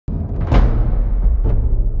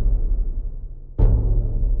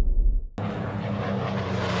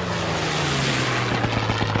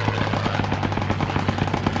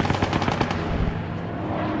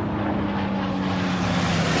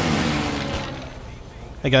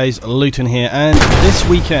Hey guys, Luton here, and this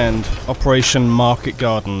weekend Operation Market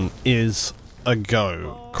Garden is a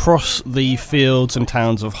go. Cross the fields and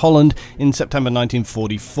towns of Holland in September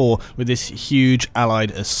 1944 with this huge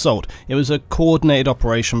Allied assault. It was a coordinated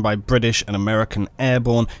operation by British and American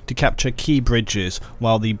airborne to capture key bridges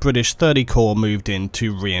while the British 30 Corps moved in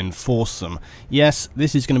to reinforce them. Yes,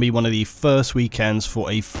 this is going to be one of the first weekends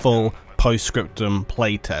for a full post-scriptum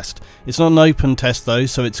playtest. It's not an open test though,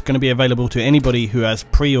 so it's going to be available to anybody who has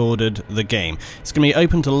pre-ordered the game. It's going to be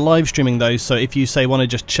open to live streaming though, so if you say want to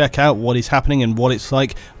just check out what is happening and what it's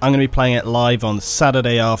like, I'm going to be playing it live on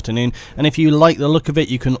Saturday afternoon, and if you like the look of it,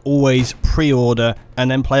 you can always pre-order and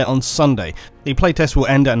then play it on Sunday. The playtest will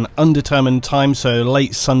end at an undetermined time, so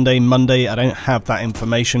late Sunday, Monday, I don't have that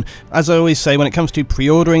information. As I always say, when it comes to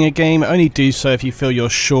pre-ordering a game, only do so if you feel you're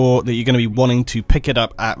sure that you're going to be wanting to pick it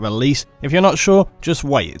up at release. If you're not sure, just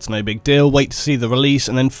wait, it's no big deal. Wait to see the release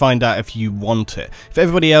and then find out if you want it. For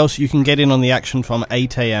everybody else, you can get in on the action from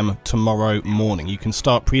 8 AM tomorrow morning. You can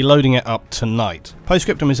start preloading it up tonight.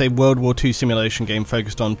 Postscriptum is a World War II simulation game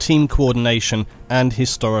focused on team coordination and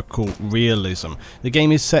historical realism. The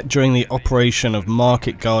game is set during the operation of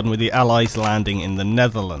Market Garden, with the Allies landing in the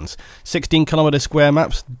Netherlands. 16-kilometer square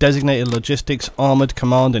maps, designated logistics, armoured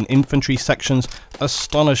command and infantry sections,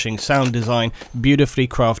 astonishing sound design, beautifully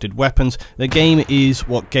crafted weapons. The game is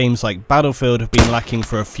what games like Battlefield have been lacking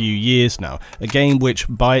for a few years now. A game which,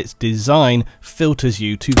 by its design, filters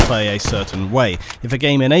you to play a certain way. If a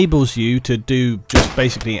game enables you to do just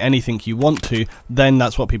basically anything you want to, then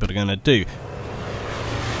that's what people are going to do.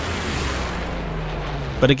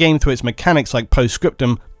 But a game through its mechanics like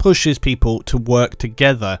Postscriptum pushes people to work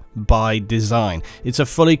together by design. It's a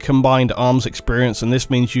fully combined arms experience, and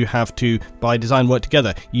this means you have to, by design, work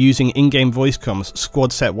together using in-game voice comms,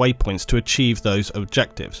 squad set waypoints to achieve those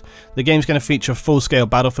objectives. The game's going to feature full-scale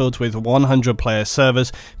battlefields with 100 player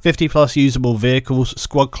servers, 50 plus usable vehicles,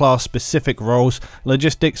 squad class specific roles,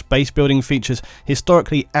 logistics, base building features,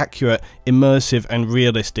 historically accurate, immersive and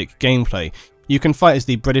realistic gameplay. You can fight as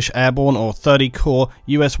the British Airborne or 30 Corps,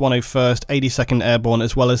 US 101st, 82nd Airborne,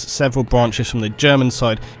 as well as several branches from the German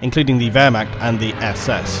side, including the Wehrmacht and the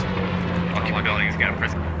SS. Occupy buildings, get a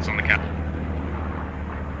prison. It's on the cap.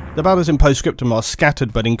 The battles in Postscriptum are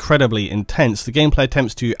scattered but incredibly intense. The gameplay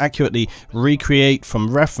attempts to accurately recreate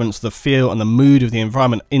from reference the feel and the mood of the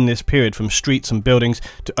environment in this period, from streets and buildings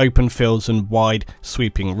to open fields and wide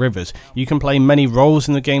sweeping rivers. You can play many roles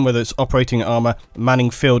in the game, whether it's operating armour, manning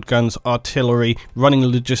field guns, artillery, running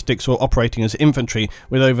logistics or operating as infantry,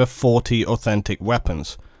 with over 40 authentic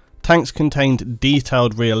weapons. Tanks contained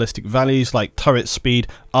detailed realistic values like turret speed,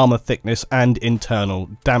 armour thickness and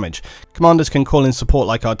internal damage. Commanders can call in support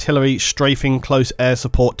like artillery, strafing, close air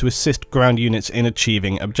support to assist ground units in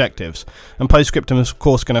achieving objectives. And Postscriptum is of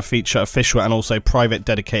course going to feature official and also private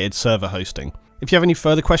dedicated server hosting. If you have any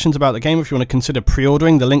further questions about the game, if you want to consider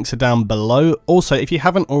pre-ordering, the links are down below. Also, if you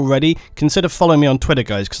haven't already, consider following me on Twitter,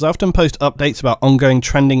 guys, because I often post updates about ongoing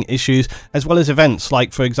trending issues, as well as events,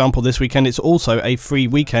 like, for example, this weekend, it's also a free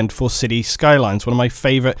weekend for City Skylines, one of my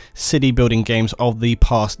favourite city building games of the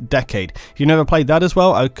past decade. If you've never played that as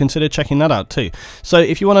well, I would consider checking that out too. So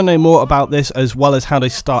if you want to know more about this, as well as how to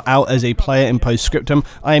start out as a player in Postscriptum,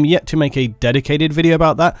 I am yet to make a dedicated video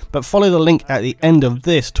about that, but follow the link at the end of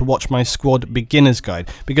this to watch my squad beginner's guide,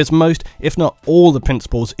 because most, if not all, the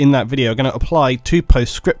principles in that video are going to apply to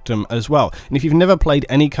Postscriptum as well. And if you've never played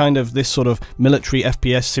any kind of this sort of military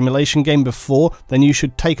FPS simulation game before, then you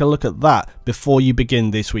should take a look at that before you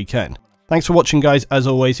begin this weekend. Thanks for watching, guys. As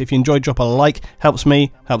always, if you enjoyed, drop a like. Helps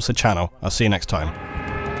me, helps the channel. I'll see you next time.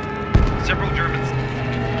 Several Germans.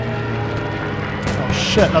 Oh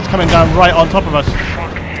shit, that's coming down right on top of us.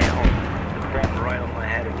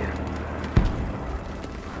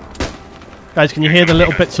 Guys, can you hear the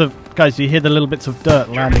little bits of dirt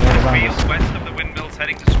landing all around us? West of the windmills,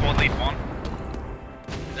 heading to squad lead 1.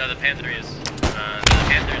 No, the Panther is. The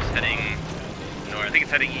Panther is heading north. I think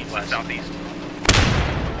it's heading east, southeast.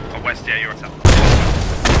 Or west, yeah, you're south.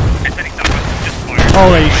 It's heading southwest, just fired.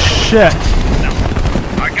 Holy shit! No.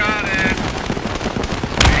 I got it!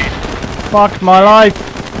 Sweet. Fuck my life!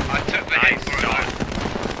 I took the hit for it.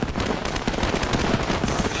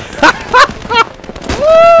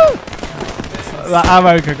 That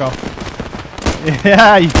ammo could go.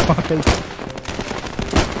 Yeah, you fuckers.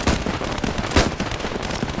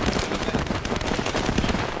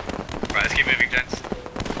 Right, let's keep moving, gents.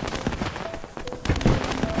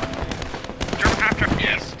 German half-track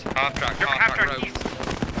east. Half track, German half-track east.